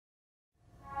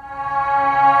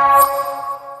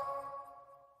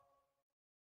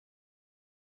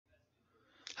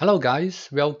Hello guys,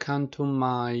 welcome to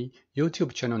my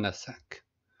YouTube channel NetSec.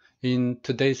 In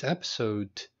today's episode,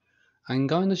 I'm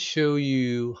going to show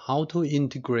you how to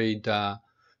integrate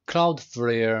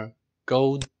Cloudflare,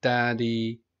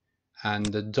 Godaddy, and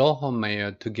Zoho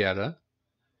Mail together.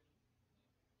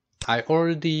 I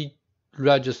already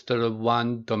registered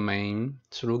one domain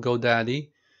through Godaddy,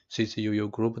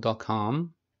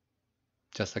 ccuugroup.com,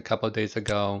 just a couple days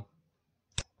ago.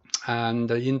 And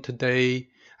in today,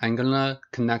 I'm gonna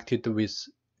connect it with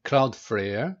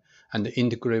Cloudflare and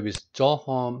integrate with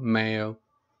Zoho Mail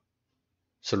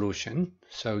solution.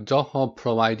 So Zoho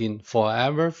providing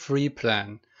forever free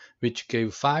plan, which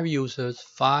gave 5 users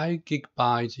 5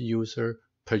 GB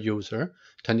per user,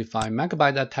 25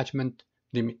 MB attachment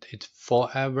limit. It's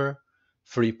forever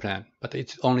free plan, but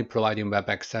it's only providing web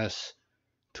access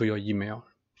to your email.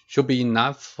 Should be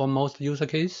enough for most user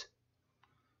case,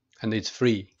 and it's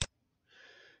free.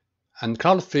 And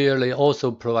Cloudflare, they also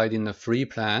providing a free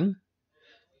plan.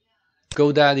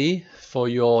 Godaddy for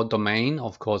your domain,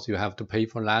 of course, you have to pay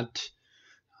for that,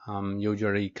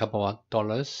 usually a couple of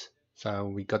dollars. So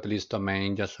we got this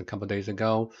domain just a couple of days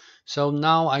ago. So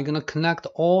now I'm gonna connect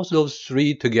all those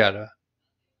three together.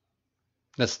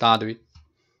 Let's start with.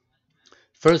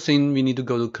 First thing, we need to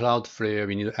go to Cloudflare.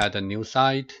 We need to add a new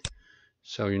site.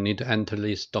 So you need to enter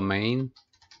this domain,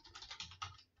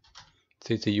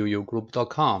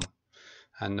 ccuugroup.com.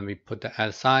 And then we put the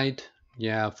add site.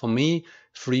 Yeah, for me,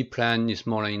 free plan is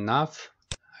more than enough.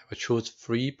 I will choose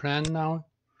free plan now.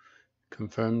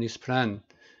 Confirm this plan.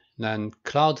 Then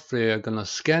Cloudflare gonna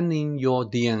scan in your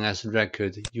DNS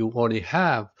record you already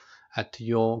have at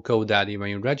your Godaddy.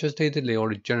 When you registered, they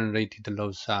already generated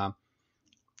those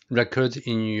records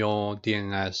in your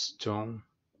DNS zone,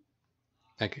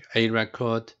 like A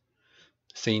record,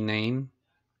 C name.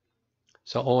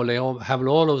 So they all have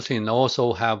all those things. They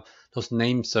also have those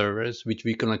name servers, which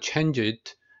we're gonna change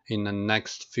it in the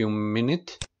next few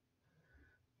minutes.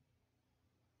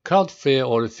 Cloudflare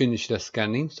already finished the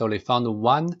scanning, so they found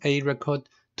 1 A record,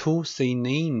 2 C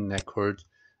name record.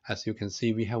 As you can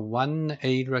see, we have 1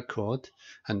 A record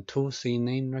and 2 C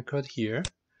name record here.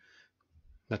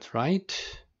 That's right.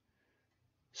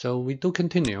 So we do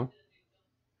continue.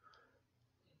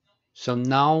 So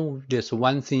now there's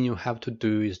one thing you have to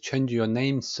do is change your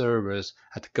name servers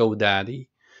at Godaddy.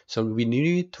 So we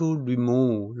need to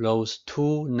remove those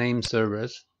 2 name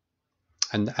servers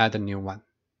and add a new one.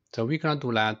 So we're gonna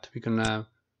do that. We're gonna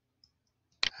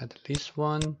add this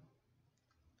one,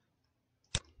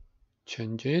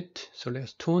 change it. So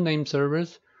there's 2 name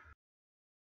servers.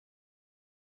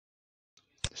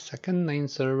 The second name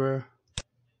server,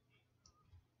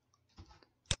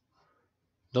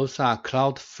 those are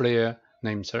Cloudflare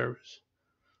name servers.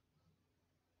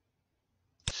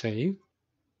 Save.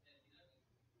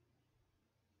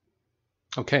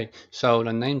 Okay, so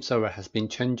the name server has been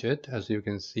changed. As you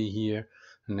can see here,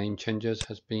 the name changes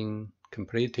has been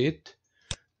completed.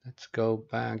 Let's go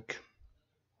back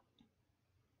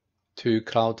to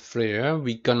Cloudflare.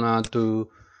 We're gonna do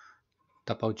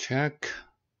double check,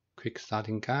 quick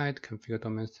starting guide, configure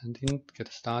domain setting,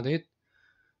 get started.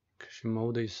 Caching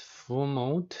mode is full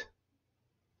mode,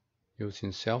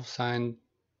 using self-signed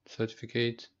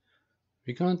certificate.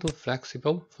 We're gonna do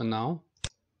flexible for now.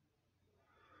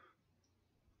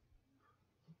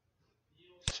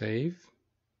 Save.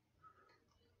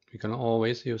 We're gonna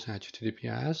always use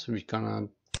HTTPS. We're gonna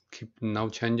keep no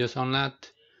changes on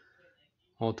that.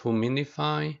 Auto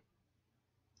minify.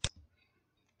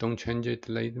 Don't change it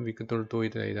later. We can do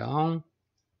it later on.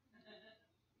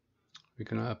 We're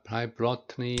gonna apply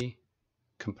broadly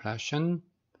compression.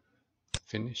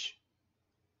 Finish.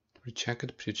 Recheck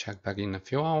it. Please check back in a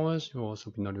few hours. You'll also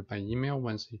be notified by email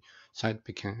once the site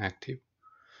became active.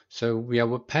 So we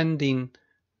are pending.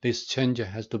 This change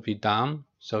has to be done.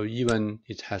 So even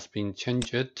it has been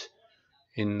changed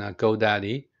in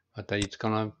Godaddy, but it's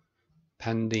gonna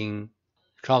pending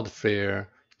Cloudflare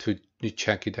to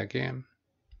check it again.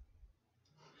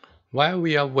 While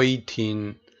we are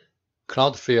waiting,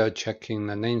 Cloudflare checking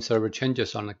the name server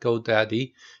changes on the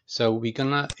Godaddy, so we're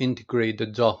gonna integrate the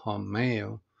Zoho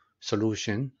Mail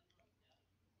solution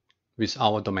with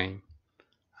our domain.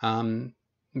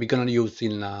 We're gonna use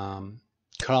in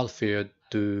Cloudflare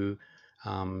to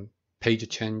page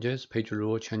changes, page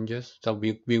rule changes. So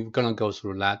we're gonna go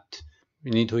through that.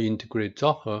 We need to integrate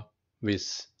Zoho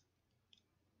with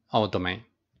our domain.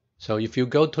 So if you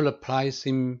go to the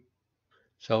pricing,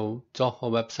 so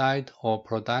Zoho website or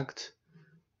product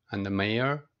and the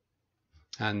mail,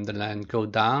 and then go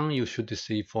down, you should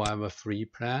see forever free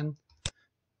plan.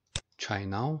 Try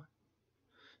now.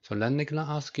 So then they're gonna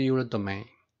ask you the domain.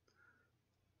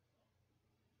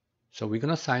 So we're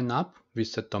gonna sign up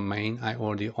with the domain I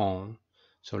already own.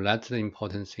 So that's the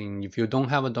important thing. If you don't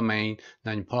have a domain,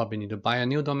 then you probably need to buy a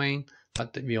new domain,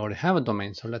 but we already have a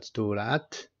domain, so let's do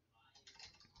that.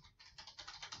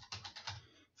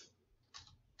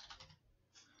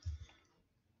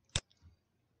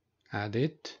 Add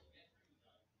it.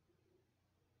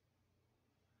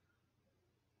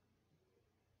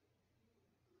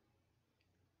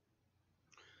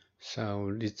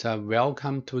 So it's a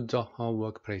welcome to Zoho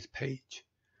workplace page.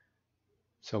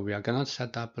 So we are gonna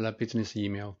set up a business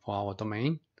email for our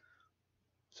domain.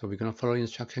 So we're gonna follow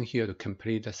instruction here to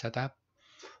complete the setup.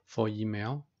 For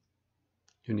email,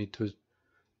 you need to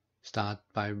start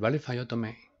by verify your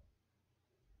domain.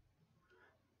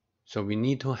 So we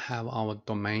need to have our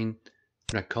domain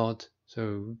record.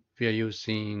 So we were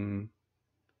using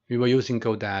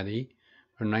Godaddy,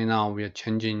 but right now we are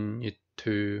changing it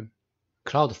to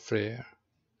Cloudflare.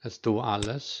 Let's do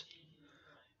others.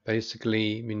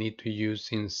 Basically, we need to use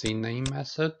in CNAME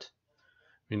method.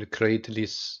 We need to create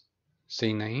this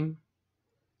CNAME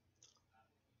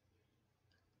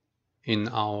in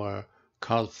our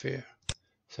Cloudflare.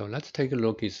 So let's take a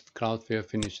look if Cloudflare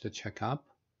finished the checkup.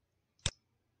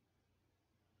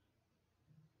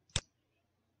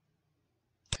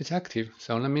 It's active,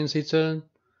 so that means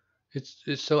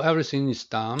so everything is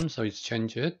done, so it's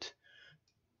changed it.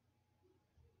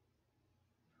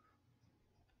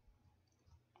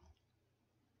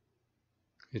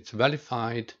 It's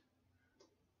verified,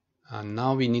 and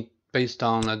now we need, based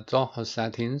on the Zoho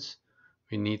settings,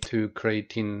 we need to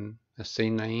create in a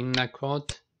CNAME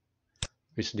record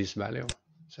with this value.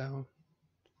 So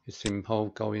it's simple.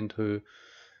 Go into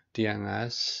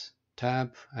DNS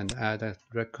tab and add a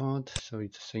record. So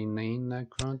it's CNAME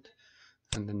record,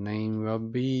 and the name will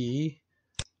be,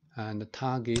 and the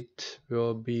target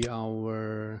will be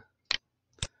our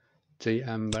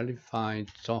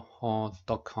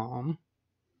jmverified.zoho.com.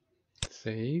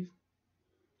 Save.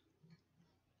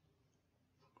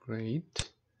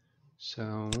 Great.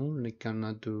 So we're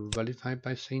gonna do verify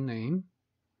by CNAME.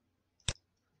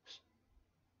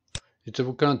 It's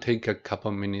gonna take a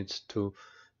couple minutes to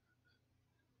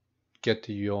get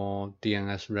your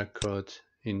DNS record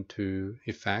into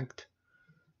effect.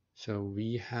 So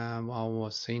we have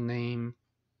our CNAME,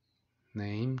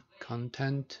 name,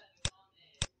 content.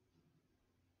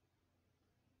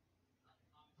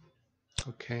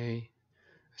 Okay,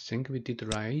 I think we did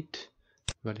right.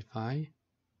 Verify.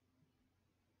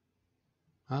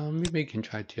 Maybe we can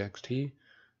try txt.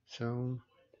 So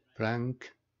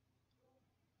blank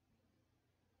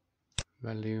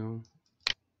value.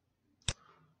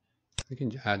 We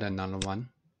can add another one.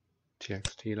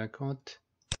 Txt record.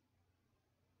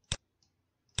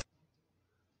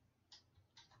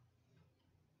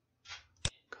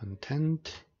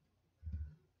 Content.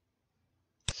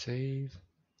 Save.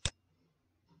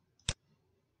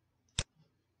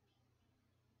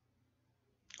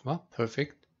 Well,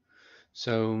 perfect.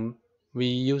 So we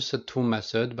use the two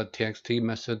method, but txt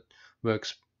method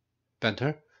works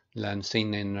better than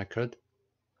CNAME record.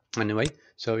 Anyway,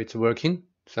 so it's working.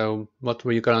 So what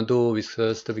we're gonna do is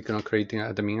first we're gonna create an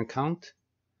admin account.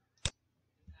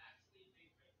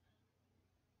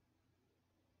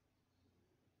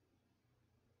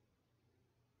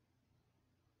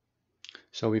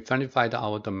 So we verified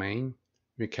our domain.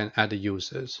 We can add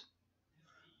users.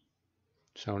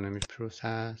 So let me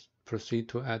proceed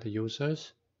to add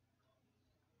users.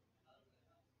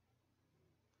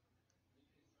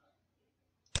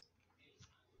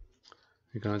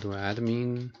 We're gonna do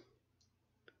admin,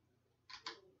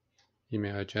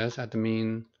 email address,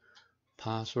 admin,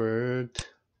 password.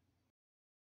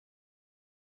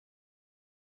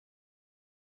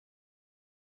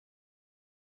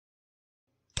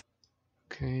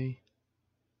 Okay.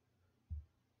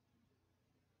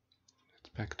 Let's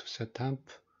back to setup.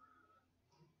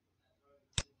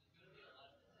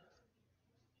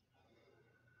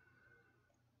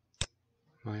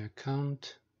 My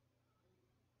account.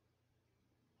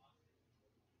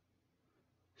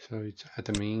 So it's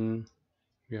admin.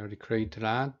 We already created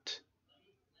that.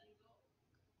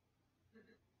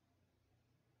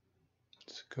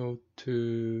 Let's go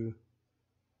to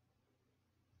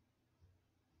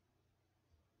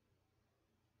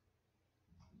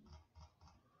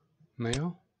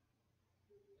mail.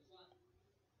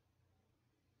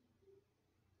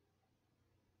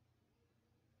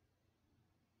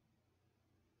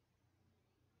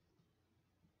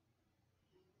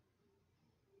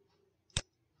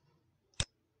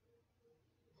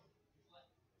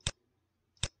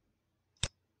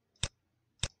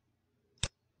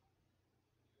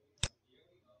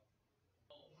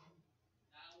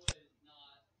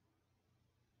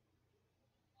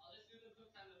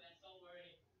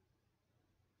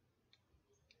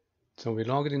 So we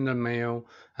log in the mail,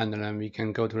 and then we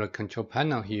can go to the control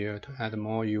panel here to add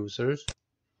more users.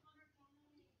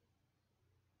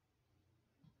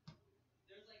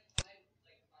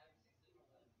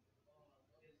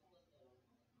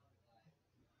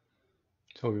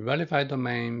 So we verify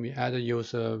domain, we add a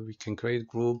user, we can create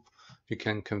group, we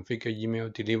can configure email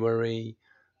delivery,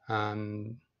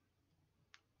 and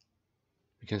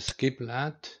we can skip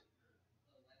that.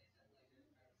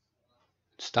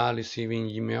 Start receiving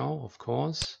email, of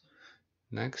course.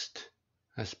 Next,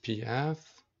 SPF.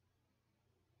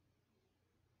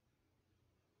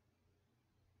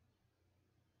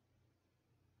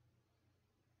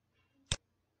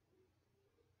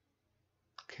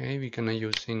 Okay, we're gonna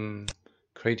using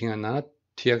creating another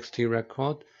TXT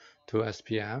record to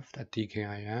SPF at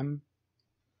DKIM.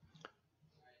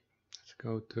 Let's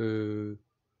go to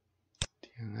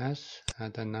DNS,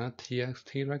 add another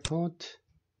TXT record.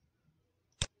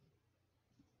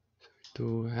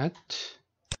 Do that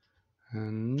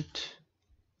and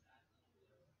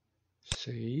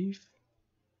save.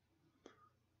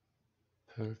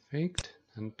 Perfect.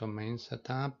 And domain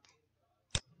setup.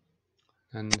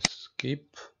 And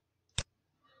skip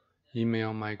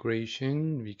email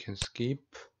migration. We can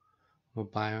skip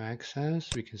mobile access.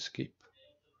 We can skip.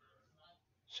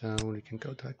 So we can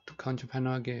go to control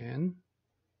panel again.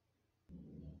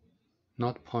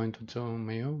 Not point to Zoho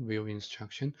mail, view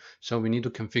instruction. So we need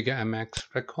to configure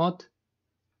MX record.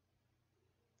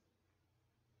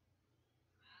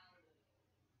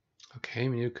 Okay,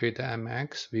 we need to create the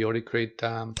MX. We already create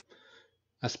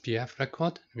SPF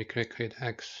record. We create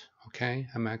X. Okay,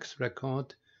 MX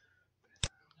record.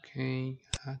 Okay,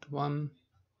 add one.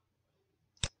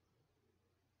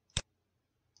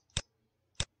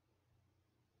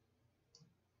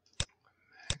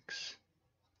 X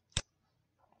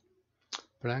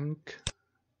blank.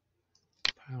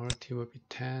 Priority will be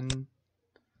 10.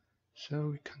 So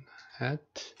we can add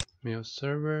mail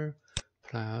server.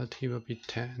 Priority will be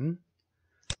 10.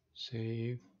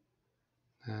 Save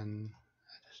and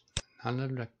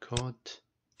another record.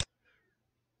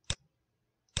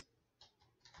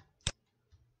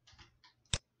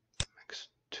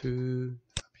 Max2 will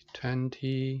be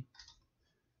 20.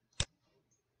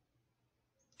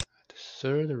 The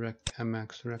third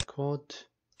MX record.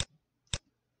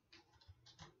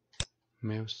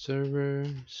 Mail server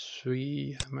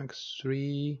 3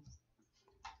 MX3.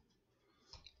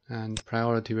 And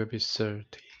priority will be 30.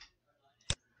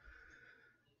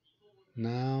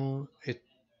 Now it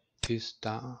is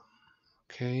done.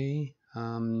 Okay,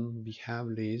 we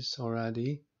have this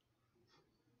already.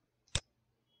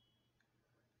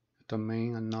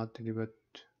 Domain and not delivered.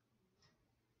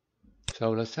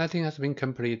 So the setting has been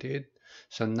completed.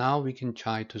 So now we can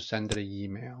try to send the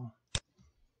email.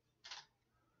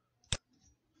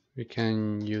 We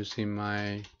can use in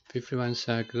my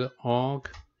 51sec.org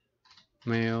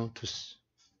mail to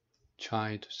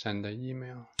try to send the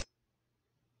email.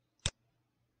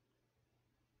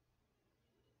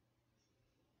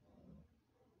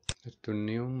 Let's do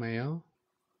new mail.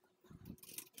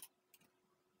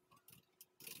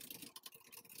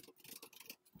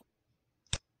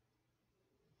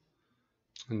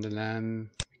 And then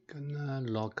we're gonna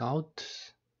log out.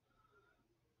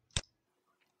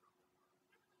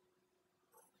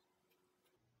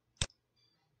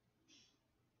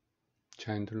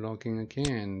 Trying to log in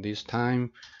again. This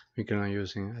time we're gonna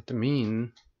using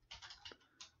admin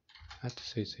at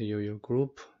CCUU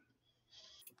group.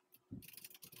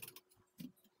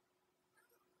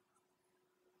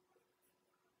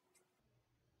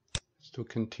 Let's do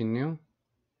continue.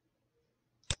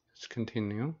 Let's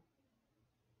continue.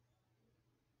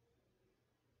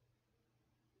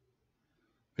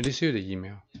 We receive the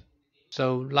email.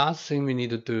 So last thing we need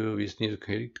to do is need to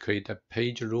create a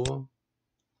page rule.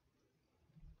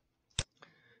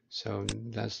 So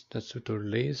let's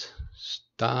do this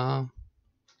star.ccuu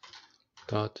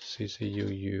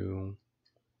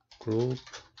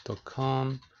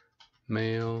group.com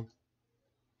mail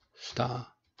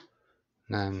star.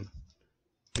 Then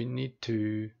we need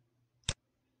to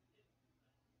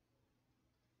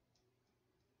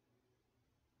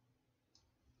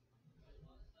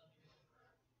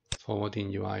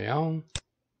forwarding URL,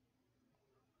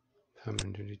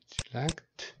 permanently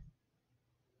select.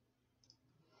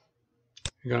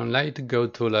 We're gonna let it go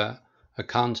to the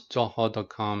account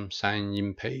zoho.com sign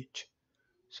in page.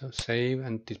 So save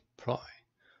and deploy.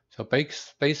 So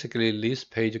basically this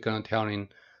page is gonna tell in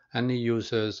any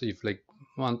users if like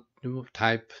want to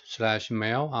type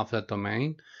 /mail after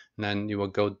domain, then you will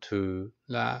go to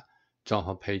the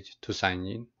Zoho page to sign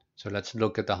in. So let's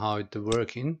look at how it's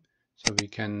working. So we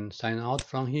can sign out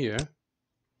from here.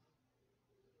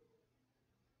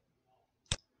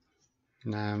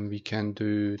 Now we can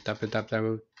do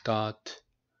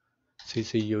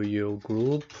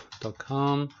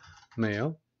www.ccuugroup.com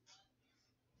mail.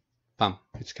 Bam,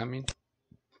 it's coming.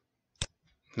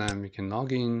 Now we can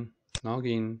log in, we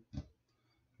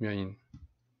are in.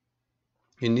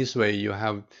 In this way, you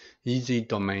have easy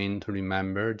domain to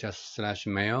remember, just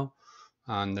 /mail,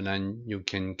 and then you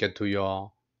can get to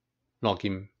your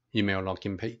login, email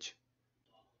login page.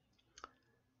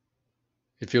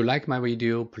 If you like my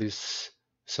video, please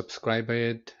subscribe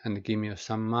it and give me a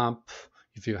thumb up.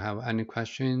 If you have any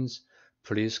questions,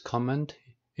 please comment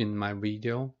in my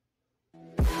video.